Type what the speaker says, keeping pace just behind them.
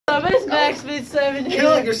MaxSpeed7 here.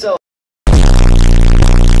 Killing yourself.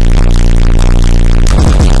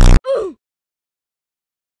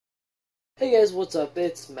 Hey guys, what's up?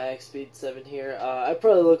 It's MaxSpeed7 here. I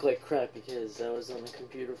probably look like crap because I was on the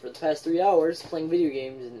computer for the past 3 hours playing video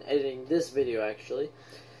games and editing this video, actually.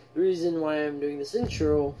 The reason why I'm doing this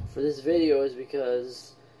intro for this video is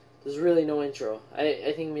because there's really no intro.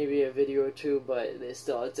 I think maybe a video or two, but it's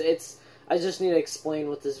I just need to explain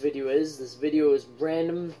what this video is. This video is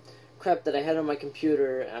random crap that I had on my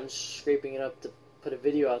computer. I'm scraping it up to put a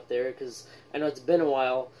video out there because I know it's been a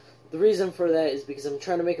while. The reason for that is because I'm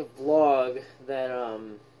trying to make a vlog that,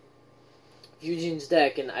 Eugene's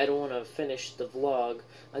deck, and I don't want to finish the vlog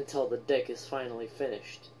until the deck is finally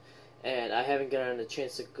finished. And I haven't gotten a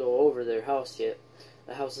chance to go over their house yet.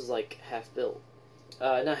 The house is like half built.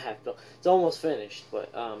 Not half built. It's almost finished, but,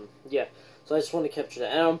 yeah. So I just want to capture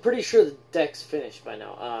that. And I'm pretty sure the deck's finished by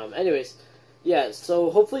now. Anyways, yeah,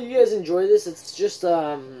 so hopefully you guys enjoy this. It's just,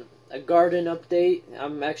 a garden update.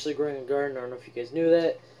 I'm actually growing a garden. I don't know if you guys knew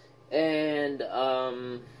that. And,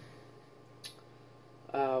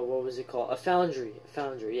 what was it called? A foundry,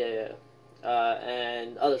 yeah.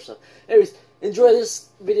 And other stuff. Anyways, enjoy this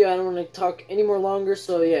video. I don't want to talk any more longer,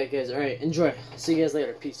 so yeah, guys, alright, enjoy. See you guys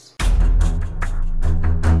later. Peace.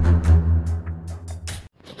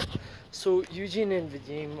 So, Eugene and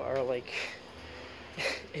Vadim are, like,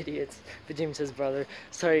 idiots. Vadim says brother.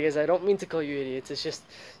 Sorry, guys, I don't mean to call you idiots. It's just,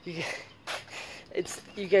 you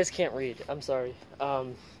guys can't read. I'm sorry.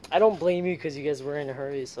 I don't blame you because you guys were in a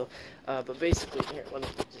hurry, so, but basically, here,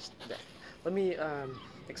 let me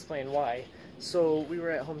explain why. So, we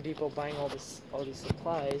were at Home Depot buying all these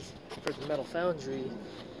supplies for the metal foundry,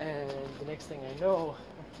 and the next thing I know,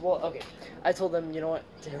 well, okay, I told them, you know what,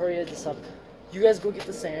 to hurry this up, you guys go get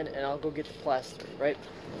the sand, and I'll go get the plaster, right?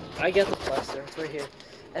 I get the plaster, it's right here,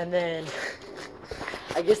 and then,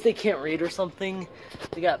 I guess they can't read or something.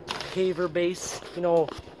 They got paver base, you know,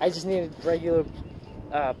 I just needed regular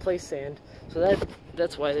play sand, so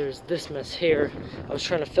that's why there's this mess here. I was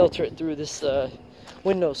trying to filter it through this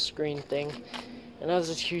window screen thing, and that was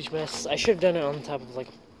a huge mess. I should have done it on top of like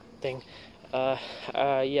a thing.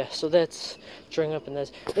 Yeah, so that's drying up, and I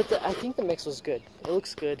think the mix was good. It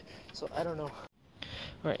looks good, so I don't know.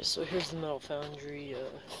 Alright, so here's the metal foundry.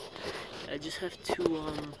 I just have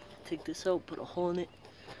to take this out, put a hole in it,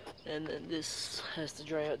 and then this has to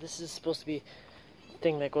dry out. This is supposed to be the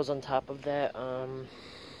thing that goes on top of that.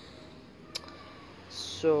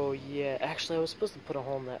 So yeah, actually I was supposed to put a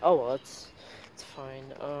hole in that. Oh well, it's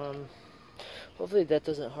fine. Hopefully that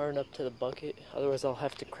doesn't harden up to the bucket, otherwise I'll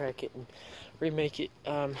have to crack it and remake it.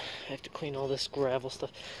 I have to clean all this gravel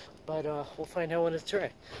stuff, but we'll find out when it's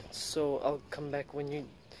dry. So I'll come back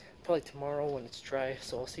probably tomorrow when it's dry,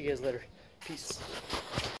 so I'll see you guys later. Peace.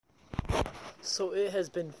 So it has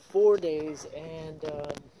been 4 days, and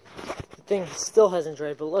the thing still hasn't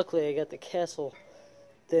dried, but luckily I got the castle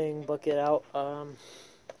thing bucket out.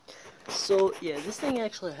 So yeah, this thing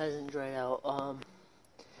actually hasn't dried out.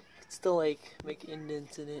 It's still like make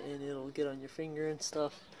indents in it, and it'll get on your finger and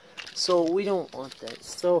stuff. So we don't want that.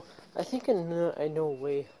 So I think I know a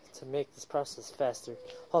way to make this process faster.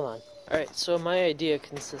 Hold on. Alright, so my idea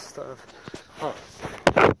consists of,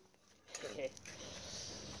 okay.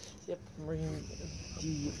 Yep, I'm bringing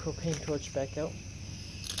the propane torch back out.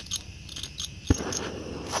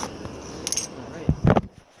 Alright.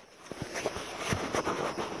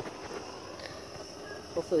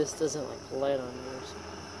 Hopefully this doesn't like light on yours.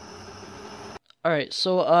 Alright,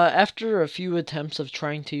 so after a few attempts of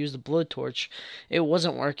trying to use the blowtorch, it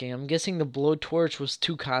wasn't working. I'm guessing the blowtorch was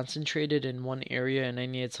too concentrated in one area and I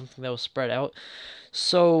needed something that was spread out.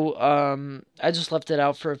 So I just left it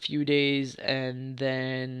out for a few days, and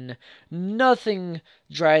then nothing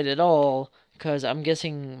dried at all because I'm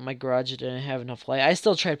guessing my garage didn't have enough light. I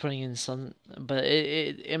still tried putting in sun, but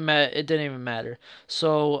it didn't even matter.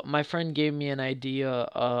 So my friend gave me an idea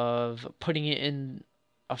of putting it in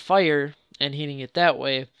a fire and heating it that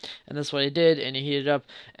way, and that's what I did, and it heated up,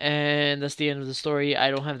 and that's the end of the story. I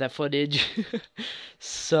don't have that footage.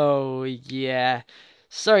 So yeah,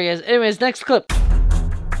 sorry guys. Anyways, next clip.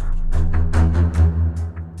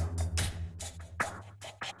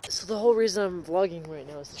 So the whole reason I'm vlogging right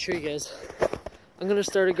now is to show you guys I'm gonna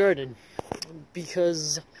start a garden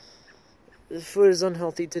because the food is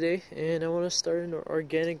unhealthy today, and I want to start an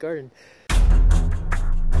organic garden.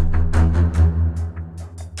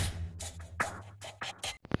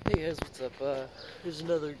 Hey guys, what's up? Here's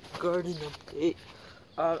another garden update.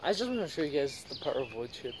 I just want to show you guys the part of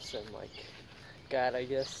wood chips and like God, I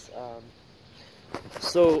guess.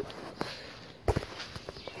 So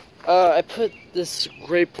I put this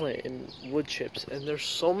grape plant in wood chips, and there's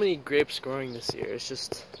so many grapes growing this year.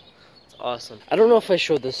 It's awesome. I don't know if I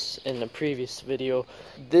showed this in a previous video.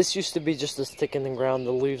 This used to be just a stick in the ground.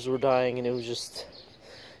 The leaves were dying, and it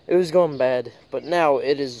was going bad. But now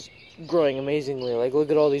it is growing amazingly. Like,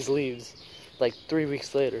 look at all these leaves. Like 3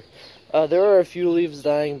 weeks later, there are a few leaves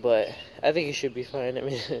dying, but I think it should be fine. I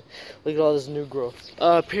mean, look at all this new growth.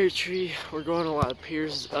 Pear tree. We're growing a lot of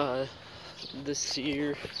pears this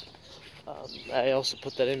year. I also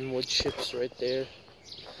put that in wood chips right there.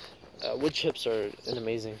 Wood chips are an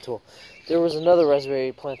amazing tool. There was another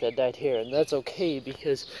raspberry plant that died here, and that's okay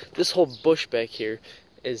because this whole bush back here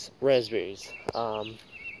is raspberries. Well,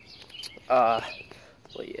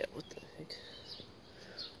 yeah, what the heck?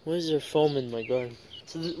 Why is there foam in my garden?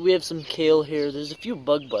 So we have some kale here. There's a few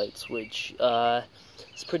bug bites, which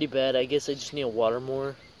it's pretty bad. I guess I just need to water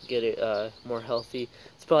more, get it more healthy.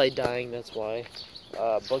 It's probably dying, that's why.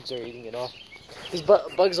 Bugs are eating it off. Because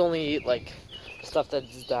bugs only eat, like, stuff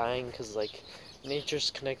that's dying, because, like, nature's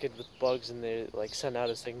connected with bugs, and they, like, send out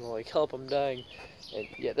a signal, like, help, I'm dying. And,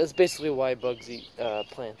 yeah, that's basically why bugs eat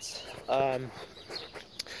plants.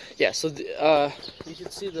 Yeah, so, you can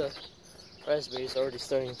see the raspberries already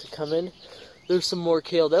starting to come in. There's some more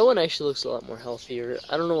kale. That one actually looks a lot more healthier.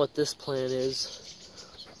 I don't know what this plant is.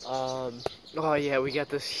 Oh, yeah, we got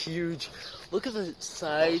this huge... Look at the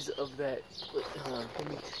size of that. Let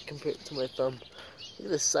me compare it to my thumb. Look at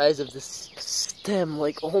the size of this stem.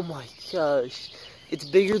 Like, oh my gosh. It's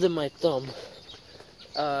bigger than my thumb.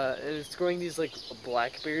 And it's growing these, like,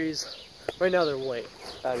 blackberries. Right now they're white,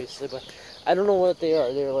 obviously, but I don't know what they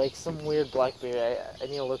are. They're, like, some weird blackberry. I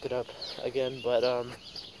need to look it up again, but,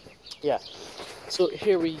 yeah. So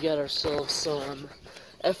here we got ourselves some...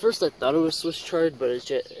 At first I thought it was Swiss chard, but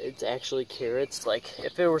it's actually carrots. Like,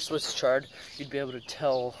 if it were Swiss chard, you'd be able to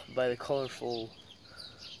tell by the colorful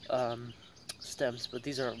stems, but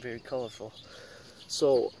these aren't very colorful.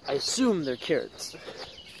 So, I assume they're carrots.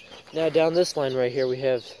 Now, down this line right here, we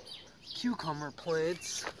have cucumber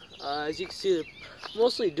plants. As you can see, they're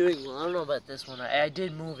mostly doing well. I don't know about this one. I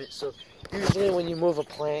did move it, so usually when you move a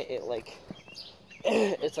plant, it, like,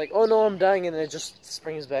 it's like, oh no, I'm dying, and then it just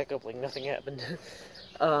springs back up like nothing happened.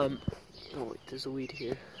 Oh wait, there's a weed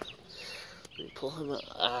here. Let me pull him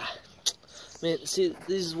up. Man, see,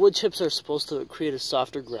 these wood chips are supposed to create a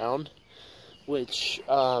softer ground, which,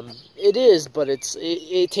 it is, but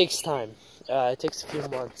it takes time. It takes a few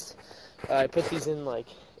months. I put these in, like,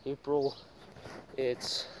 April.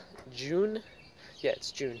 It's June? Yeah,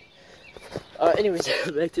 it's June. Anyways,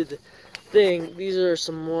 back to the thing. These are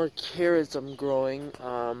some more carrots I'm growing.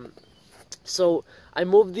 So I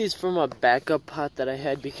moved these from a backup pot that I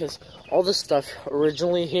had because all the stuff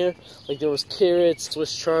originally here, like there was carrots,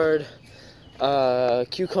 Swiss chard,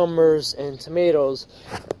 cucumbers, and tomatoes.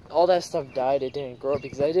 All that stuff died. It didn't grow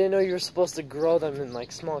because I didn't know you were supposed to grow them in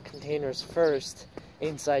like small containers first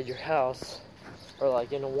inside your house or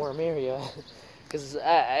like in a warm area. Because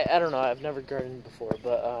I don't know, I've never gardened before,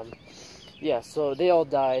 but yeah, so they all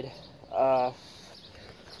died.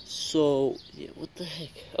 So, yeah, what the heck?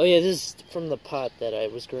 Oh yeah, this is from the pot that I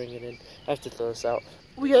was growing it in. I have to throw this out.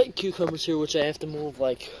 We got cucumbers here, which I have to move,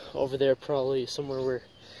 like, over there, probably somewhere where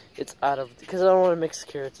it's out of, because I don't want to mix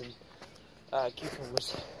carrots and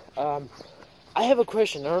cucumbers. I have a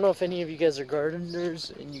question. I don't know if any of you guys are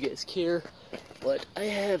gardeners and you guys care, but I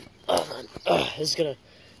have, this is gonna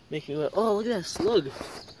make me wet. Oh, look at that slug.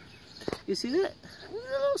 You see that?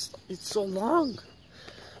 It's so long.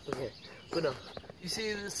 Okay, but no. You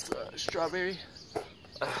see this strawberry?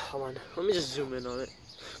 Hold on. Let me just zoom in on it.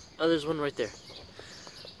 Oh, there's one right there.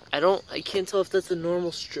 I can't tell if that's a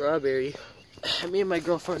normal strawberry. Me and my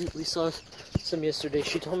girlfriend, we saw some yesterday.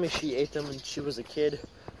 She told me she ate them when she was a kid,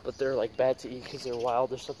 but they're like bad to eat because they're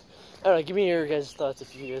wild or something. I don't know. Give me your guys' thoughts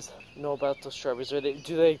if you guys know about those strawberries. Do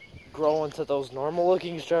they grow into those normal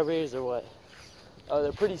looking strawberries or what? Oh,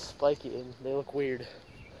 they're pretty spiky and they look weird.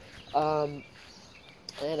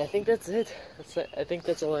 And I think that's it. I think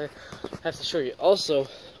that's all I have to show you. Also,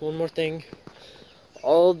 one more thing.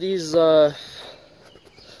 All these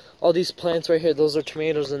plants right here, those are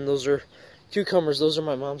tomatoes and those are cucumbers. Those are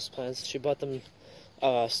my mom's plants. She bought them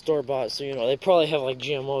store-bought, so, you know, they probably have, like,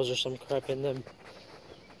 GMOs or some crap in them,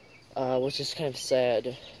 which is kind of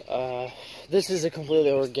sad. This is a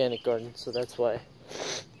completely organic garden, so that's why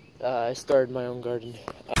I started my own garden.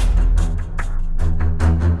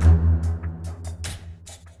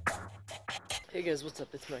 Hey guys, what's up?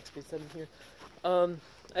 It's MaxB7 here.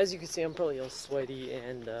 As you can see, I'm probably all sweaty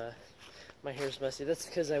and my hair's messy. That's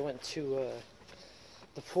because I went to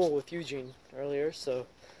the pool with Eugene earlier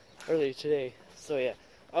today. So yeah,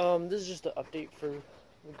 this is just an update for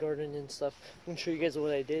the garden and stuff. I'm gonna show you guys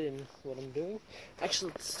what I did and what I'm doing.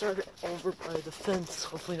 Actually, let's start over by the fence.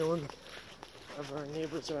 Hopefully no one of our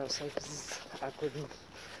neighbors are outside because it's awkward and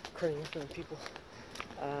crying in front of people.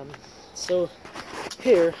 So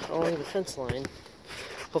here, along the fence line,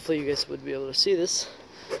 hopefully you guys would be able to see this.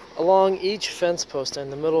 Along each fence post in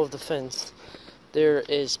the middle of the fence, there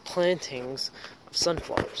is plantings of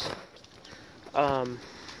sunflowers.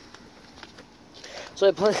 So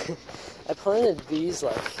I planted these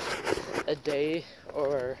like a day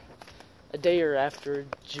or after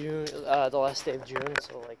June, the last day of June.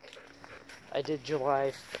 So like I did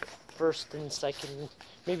July 1st and 2nd,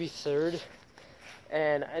 maybe 3rd,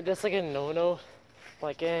 and that's like a no-no.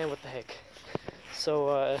 Like, what the heck?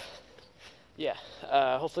 So yeah,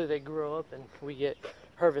 hopefully they grow up and we get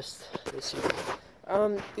harvest this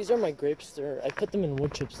year. These are my grapes. I put them in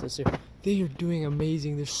wood chips this year. They are doing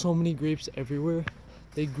amazing. There's so many grapes everywhere.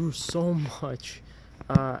 They grew so much.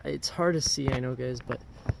 It's hard to see, I know, guys, but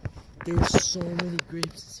there's so many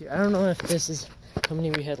grapes this year. I don't know if this is how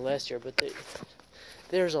many we had last year, but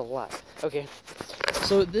there's a lot. Okay,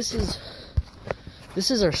 so this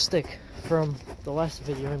is our stick from the last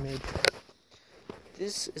video I made.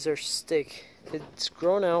 This is our stick. It's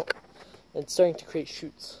grown out and it's starting to create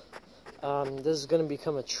shoots. This is going to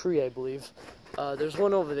become a tree, I believe. There's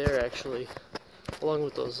one over there, actually, along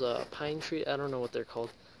with those pine tree. I don't know what they're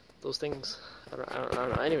called. Those things. I don't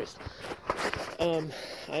know. Anyways,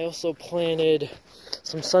 I also planted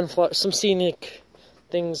some scenic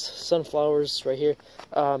things, sunflowers right here.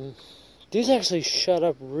 These actually shut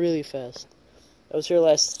up really fast. I was here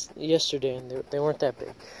yesterday, and they weren't that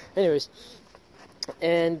big. Anyways,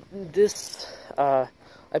 and this, I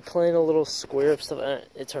planted a little square of stuff.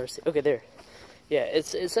 It's hard to see. Okay, there. Yeah,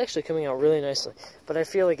 it's actually coming out really nicely, but I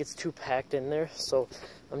feel like it's too packed in there, so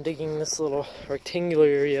I'm digging this little rectangular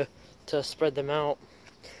area to spread them out.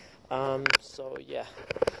 So yeah.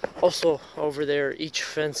 Also over there, each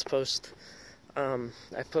fence post,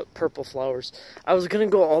 I put purple flowers. I was gonna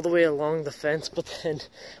go all the way along the fence, but then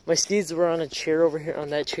my seeds were on a chair over here, on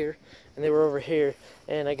that chair, and they were over here,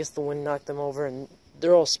 and I guess the wind knocked them over, and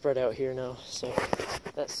they're all spread out here now, so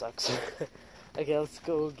that sucks. Okay, let's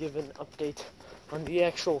go give an update on the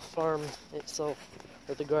actual farm itself,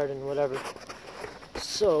 or the garden, whatever.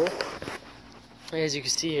 So, as you can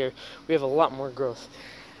see here, we have a lot more growth.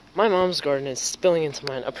 My mom's garden is spilling into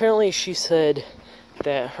mine. Apparently she said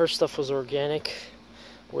that her stuff was organic,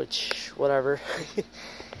 which, whatever.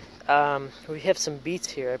 We have some beets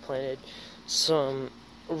here I planted. Some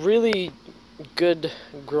really good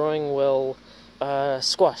growing well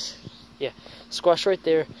squash. Yeah, squash right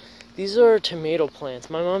there. These are tomato plants.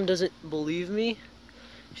 My mom doesn't believe me.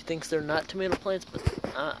 She thinks they're not tomato plants, but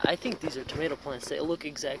I think these are tomato plants. They look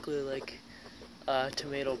exactly like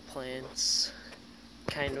tomato plants,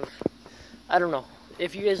 kind of. I don't know.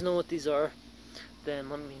 If you guys know what these are, then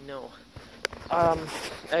let me know. I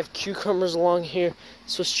have cucumbers along here,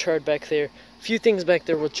 Swiss chard back there, a few things back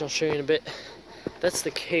there which I'll show you in a bit. That's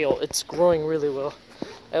the kale. It's growing really well.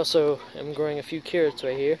 I also am growing a few carrots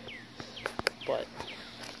right here, but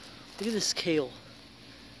look at this kale.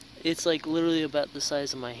 It's like literally about the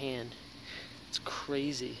size of my hand. It's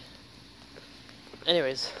crazy.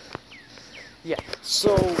 Anyways, yeah.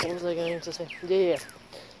 So what was I going to say? Yeah.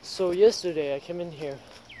 So yesterday I came in here.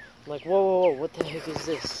 I'm like, whoa, what the heck is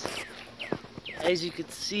this? As you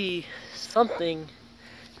could see, something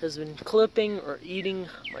has been clipping or eating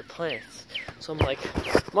my plants. So I'm like,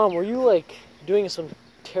 Mom, were you like doing some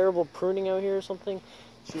terrible pruning out here or something?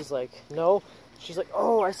 She's like, no. She's like,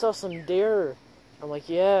 oh, I saw some deer. I'm like,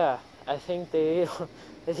 yeah, I think they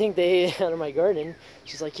ate out of my garden.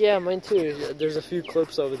 She's like, yeah, mine too. There's a few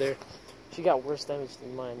clips over there. She got worse damage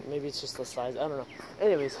than mine. Maybe it's just the size. I don't know.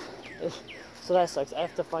 Anyways, so that sucks. I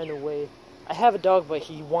have to find a way. I have a dog, but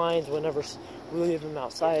he whines whenever we leave him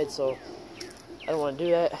outside, so I don't want to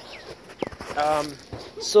do that.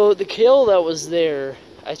 So the kale that was there,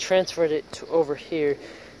 I transferred it to over here.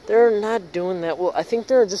 They're not doing that well. I think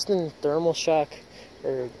they're just in thermal shock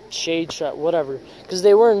or shade shock, whatever. Because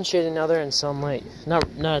they were in shade and now they're in sunlight. Not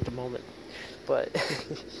at the moment, but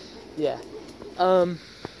yeah.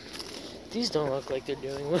 These don't look like they're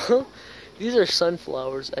doing well. These are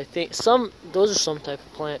sunflowers, I think. Those are some type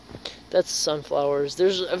of plant. That's sunflowers.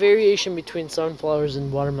 There's a variation between sunflowers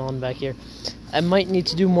and watermelon back here. I might need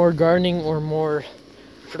to do more gardening or more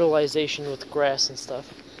fertilization with grass and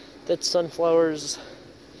stuff. That's sunflowers.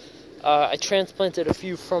 I transplanted a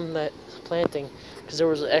few from that planting because there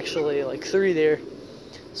was actually like 3 there.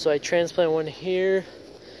 So I transplanted one here,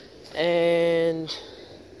 and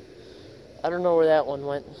I don't know where that one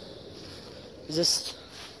went. Is this...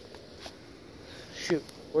 Shoot.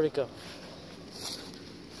 Where'd it go?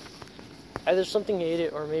 Either something ate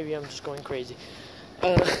it or maybe I'm just going crazy.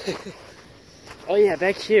 Oh yeah,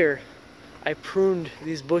 back here, I pruned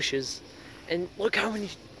these bushes, and look how many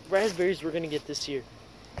raspberries we're gonna get this year.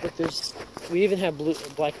 But we even have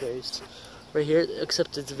blackberries right here,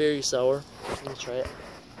 except it's very sour. Let me try it.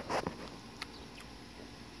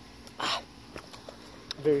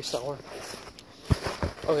 Very sour.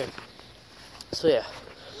 Okay, so yeah.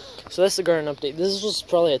 So that's the garden update. This was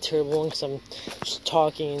probably a terrible one because I'm just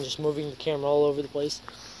talking and just moving the camera all over the place.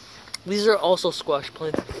 These are also squash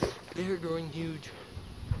plants. They're growing huge.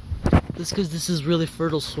 That's because this is really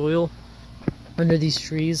fertile soil under these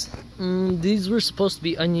trees. These were supposed to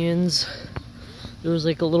be onions. There was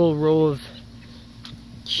like a little row of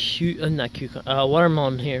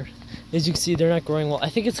watermelon here. As you can see, they're not growing well. I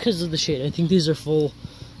think it's because of the shade. I think these are full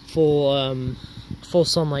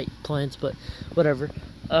sunlight plants, but whatever.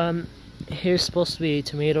 Here's supposed to be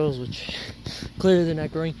tomatoes, which clearly they're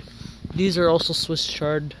not growing. These are also Swiss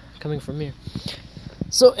chard coming from here.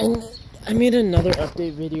 So, and I made another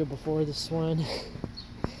update video before this one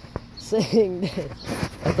saying that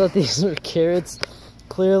I thought these were carrots.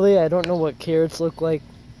 Clearly, I don't know what carrots look like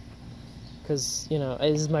because, you know,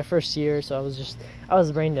 this is my first year, so I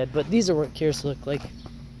was brain dead. But these are what carrots look like.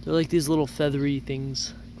 They're like these little feathery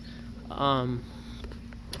things. But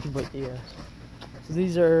yeah. So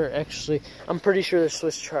these are actually, I'm pretty sure they're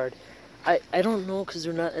Swiss chard. I don't know because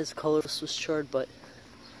they're not as colorful as Swiss chard, but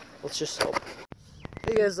let's just hope.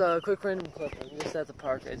 Hey guys, quick random clip. I'm just at the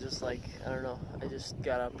park. I just I don't know. I just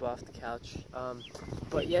got up off the couch.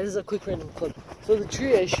 But yeah, this is a quick random clip. So the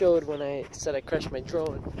tree I showed when I said I crashed my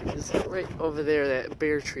drone is right over there, that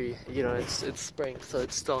bare tree. You know, it's spring, so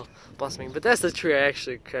it's still blossoming. But that's the tree I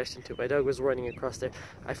actually crashed into. My dog was running across there.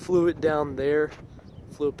 I flew it down there,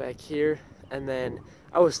 flew it back here, and then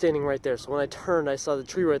I was standing right there. So when I turned, I saw the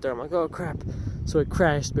tree right there. I'm like, oh crap. So it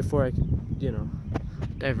crashed before I could, you know,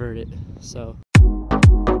 divert it. So